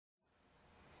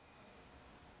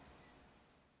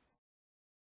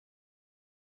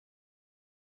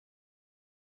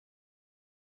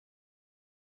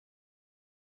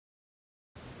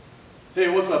Hey,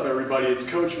 what's up everybody? It's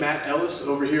Coach Matt Ellis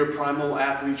over here at Primal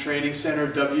Athlete Training Center,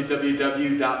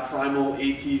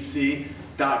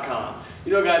 www.primalatc.com.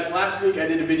 You know guys, last week I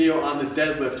did a video on the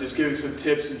deadlift, just giving some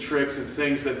tips and tricks and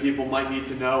things that people might need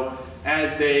to know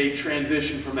as they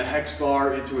transition from a hex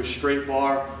bar into a straight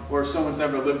bar, or if someone's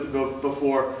never lifted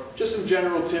before, just some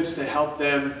general tips to help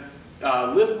them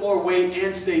lift more weight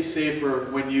and stay safer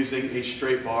when using a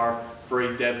straight bar for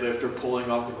a deadlift or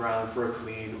pulling off the ground for a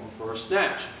clean or for a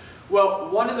snatch. Well,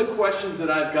 one of the questions that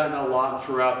I've gotten a lot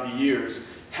throughout the years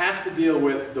has to deal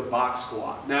with the box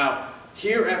squat. Now,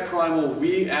 here at Primal,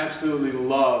 we absolutely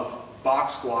love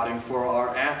box squatting for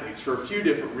our athletes for a few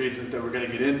different reasons that we're going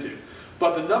to get into.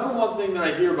 But the number one thing that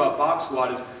I hear about box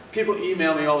squat is people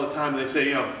email me all the time and they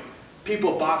say,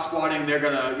 people box squatting, they're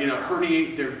going to,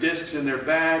 herniate their discs in their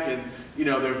back, and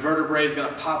their vertebrae is going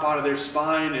to pop out of their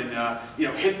spine and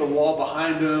hit the wall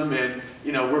behind them, and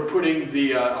we're putting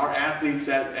our athletes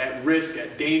at risk,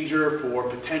 at danger for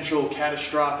potential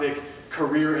catastrophic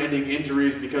career-ending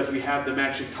injuries because we have them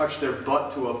actually touch their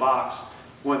butt to a box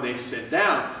when they sit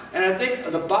down. And I think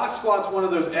the box squat's one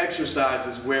of those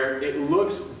exercises where it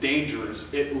looks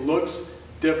dangerous, it looks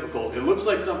difficult, it looks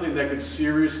like something that could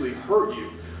seriously hurt you.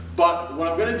 But what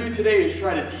I'm going to do today is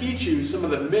try to teach you some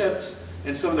of the myths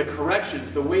and some of the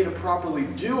corrections, the way to properly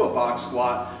do a box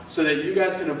squat so that you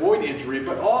guys can avoid injury,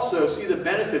 but also see the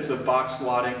benefits of box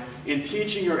squatting in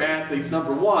teaching your athletes,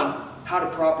 number one, how to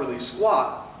properly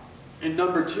squat, and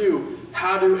number two,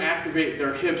 how to activate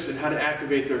their hips and how to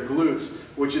activate their glutes,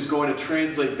 which is going to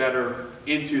translate better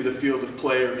into the field of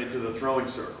play or into the throwing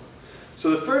circle.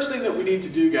 So the first thing that we need to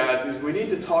do, guys, is we need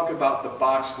to talk about the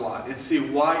box squat and see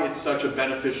why it's such a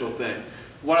beneficial thing.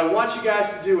 What I want you guys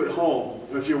to do at home,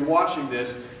 if you're watching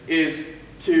this, is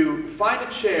to find a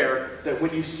chair that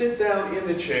when you sit down in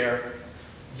the chair,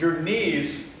 your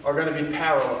knees are going to be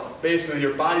parallel. Basically,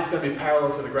 your body's going to be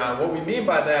parallel to the ground. What we mean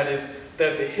by that is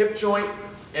that the hip joint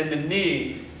and the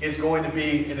knee is going to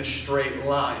be in a straight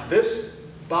line. This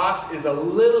box is a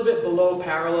little bit below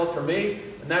parallel for me,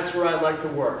 and that's where I like to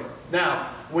work.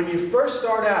 Now, when you first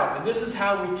start out, and this is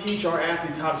how we teach our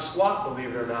athletes how to squat,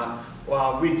 believe it or not,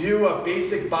 we do a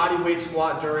basic body weight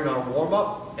squat during our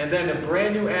warm-up, and then a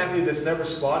brand new athlete that's never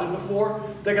squatted before,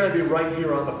 they're going to be right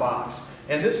here on the box.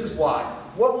 And this is why.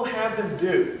 What we'll have them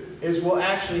do is we'll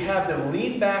actually have them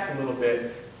lean back a little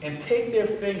bit and take their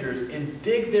fingers and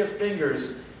dig their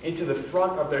fingers into the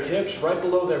front of their hips, right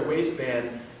below their waistband,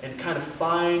 and kind of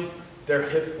find their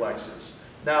hip flexors.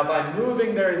 Now, by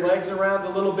moving their legs around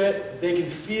a little bit, they can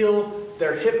feel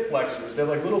their hip flexors. They're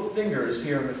like little fingers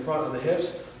here in the front of the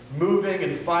hips, moving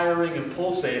and firing and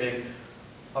pulsating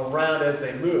around as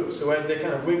they move. So as they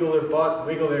kind of wiggle their butt,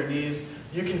 wiggle their knees,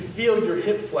 you can feel your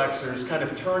hip flexors kind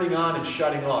of turning on and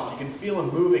shutting off. You can feel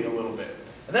them moving a little bit.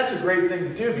 And that's a great thing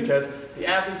to do because the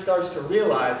athlete starts to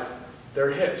realize their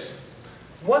hips.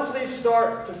 Once they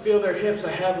start to feel their hips,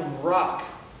 I have them rock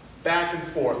back and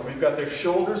forth. We've got their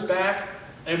shoulders back,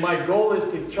 and my goal is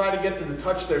to try to get them to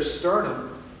touch their sternum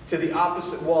to the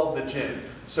opposite wall of the gym.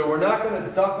 So we're not going to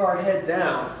duck our head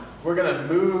down. We're going to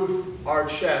move our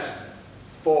chest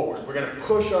forward. We're going to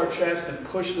push our chest and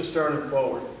push the sternum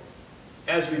forward.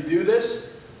 As we do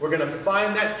this, we're going to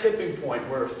find that tipping point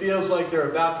where it feels like they're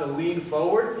about to lean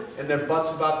forward and their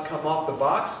butt's about to come off the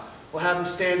box. We'll have them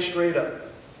stand straight up.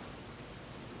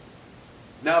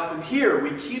 Now from here,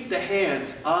 we keep the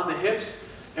hands on the hips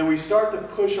and we start to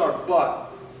push our butt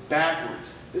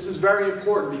backwards. This is very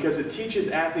important because it teaches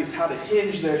athletes how to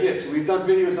hinge their hips. We've done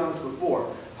videos on this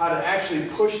before. How to actually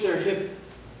push their hip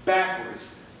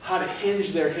backwards. How to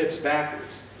hinge their hips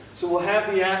backwards. So we'll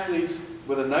have the athletes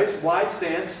with a nice wide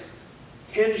stance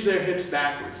hinge their hips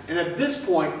backwards. And at this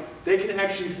point, they can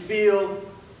actually feel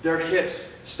their hips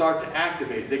start to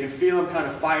activate. They can feel them kind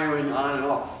of firing on and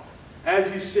off.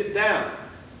 As you sit down,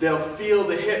 they'll feel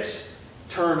the hips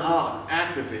turn on,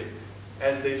 activate.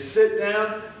 As they sit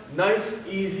down, nice,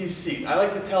 easy seat. I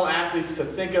like to tell athletes to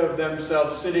think of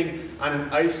themselves sitting on an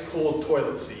ice-cold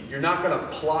toilet seat. You're not going to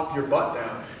plop your butt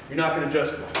down. You're not going to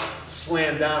just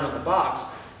slam down on the box.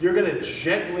 You're going to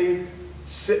gently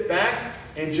sit back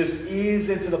and just ease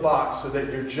into the box so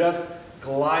that you're just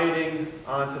gliding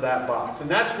onto that box. And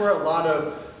that's where a lot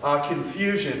of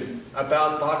confusion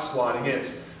about box squatting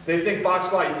is. They think box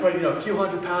squat, you put a few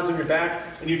hundred pounds on your back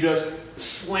and you just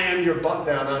slam your butt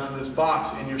down onto this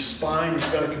box and your spine is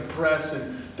going to compress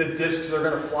and the discs are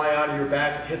going to fly out of your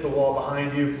back and hit the wall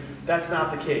behind you. That's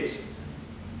not the case.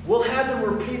 We'll have them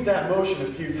repeat that motion a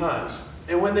few times.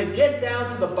 And when they get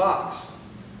down to the box,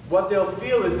 what they'll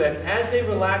feel is that as they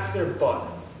relax their butt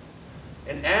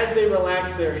and as they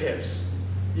relax their hips,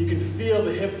 you can feel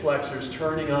the hip flexors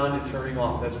turning on and turning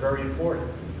off. That's very important.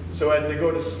 So as they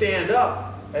go to stand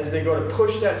up, as they go to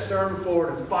push that sternum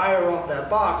forward and fire off that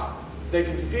box, they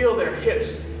can feel their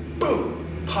hips,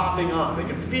 boom, popping on. They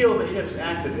can feel the hips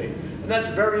activate. And that's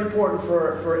very important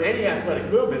for any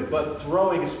athletic movement, but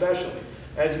throwing especially.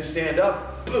 As you stand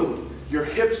up, boom, your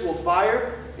hips will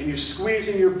fire and you're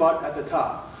squeezing your butt at the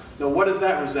top. Now what does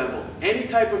that resemble? Any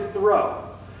type of throw.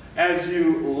 As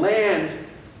you land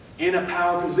in a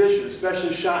power position,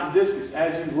 especially shot and discus,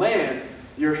 as you land,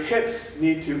 your hips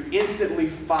need to instantly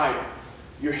fire.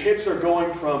 Your hips are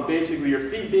going from basically your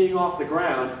feet being off the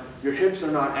ground, your hips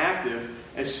are not active.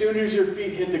 As soon as your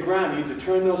feet hit the ground, you need to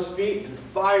turn those feet and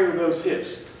fire those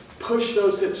hips. Push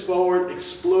those hips forward,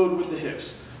 explode with the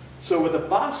hips. So with a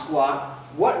box squat,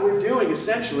 what we're doing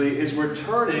essentially is we're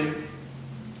turning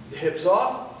the hips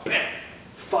off, bam,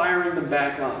 firing them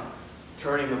back on.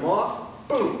 Turning them off,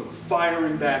 boom,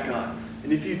 firing back on.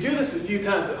 And if you do this a few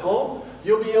times at home,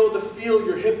 you'll be able to feel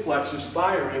your hip flexors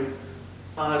firing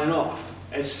on and off.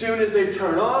 As soon as they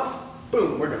turn off,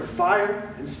 boom, we're going to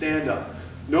fire and stand up.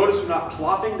 Notice we're not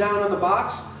plopping down on the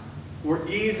box. We're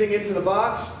easing into the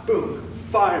box, boom,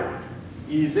 firing.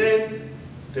 Ease in,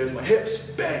 there's my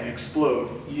hips, bang, explode.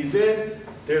 Ease in,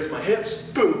 there's my hips,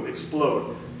 boom,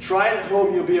 explode. Try it at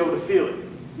home, you'll be able to feel it.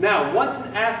 Now, once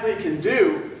an athlete can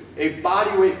do a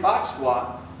body weight box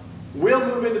squat, we'll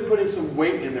move into putting some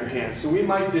weight in their hands. So we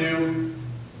might do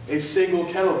a single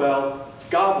kettlebell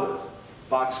goblet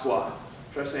box squat.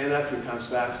 Try saying that 3 times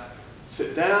fast.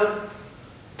 Sit down,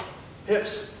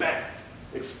 hips, bang,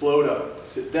 explode up.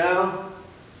 Sit down,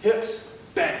 hips,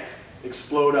 bang,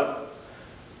 explode up.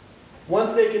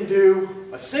 Once they can do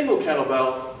a single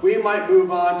kettlebell, we might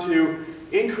move on to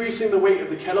increasing the weight of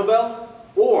the kettlebell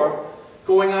or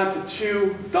going on to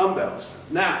 2 dumbbells.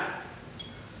 Now,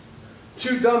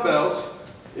 2 dumbbells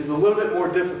is a little bit more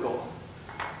difficult.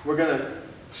 We're going to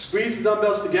squeeze the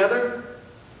dumbbells together,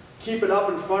 keep it up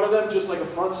in front of them just like a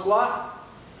front squat.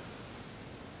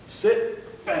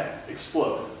 Sit, bang,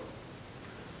 explode.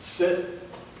 Sit,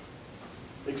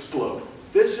 explode.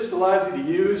 This just allows you to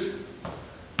use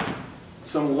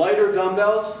some lighter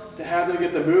dumbbells to have them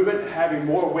get the movement, having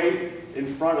more weight in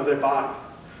front of their body.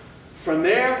 From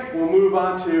there, we'll move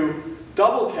on to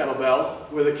double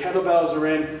kettlebell, where the kettlebells are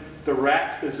in the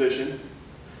racked position.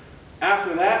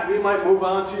 After that, we might move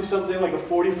on to something like a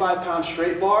 45-pound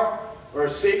straight bar or a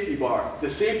safety bar. The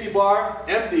safety bar,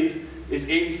 empty, is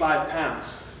 85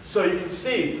 pounds. So you can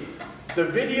see, the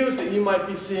videos that you might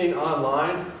be seeing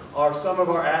online are some of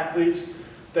our athletes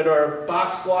that are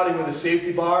box squatting with a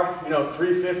safety bar,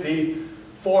 350,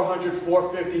 400,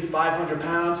 450, 500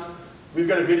 pounds. We've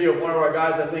got a video of one of our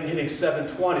guys, I think, hitting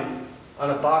 720 on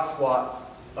a box squat,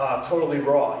 totally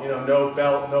raw. No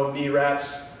belt, no knee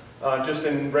wraps, just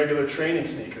in regular training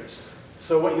sneakers.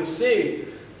 So what you see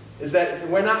is that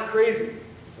we're not crazy,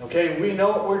 okay? We know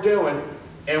what we're doing,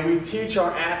 and we teach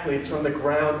our athletes from the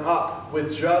ground up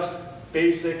with just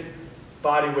basic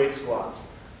body weight squats.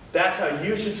 That's how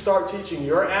you should start teaching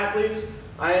your athletes.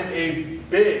 I am a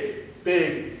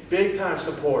big time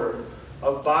supporter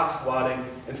of box squatting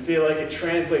and feel like it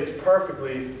translates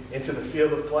perfectly into the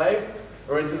field of play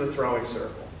or into the throwing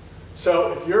circle.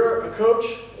 So if you're a coach,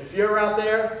 if you're out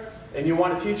there and you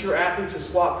want to teach your athletes to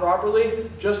squat properly,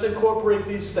 just incorporate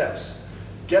these steps.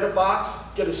 Get a box,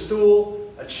 get a stool,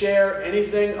 a chair,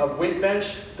 anything, a weight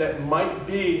bench that might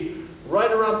be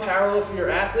right around parallel for your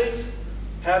athletes.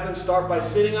 Have them start by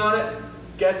sitting on it,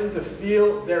 get them to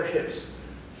feel their hips.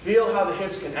 Feel how the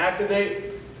hips can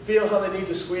activate, feel how they need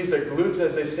to squeeze their glutes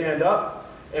as they stand up,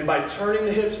 and by turning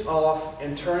the hips off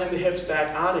and turning the hips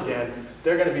back on again,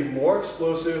 they're going to be more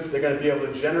explosive, they're going to be able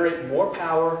to generate more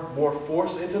power, more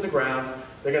force into the ground,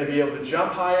 they're going to be able to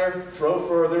jump higher, throw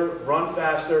further, run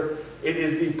faster. It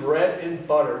is the bread and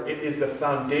butter, it is the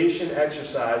foundation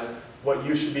exercise, what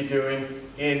you should be doing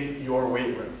in your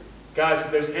weight room. Guys,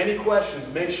 if there's any questions,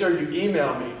 make sure you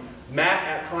email me,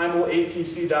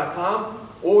 matt@primalatc.com,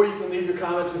 or you can leave your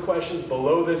comments and questions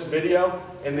below this video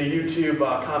in the YouTube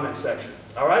comment section.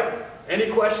 All right? Any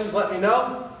questions, let me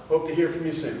know. Hope to hear from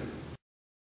you soon.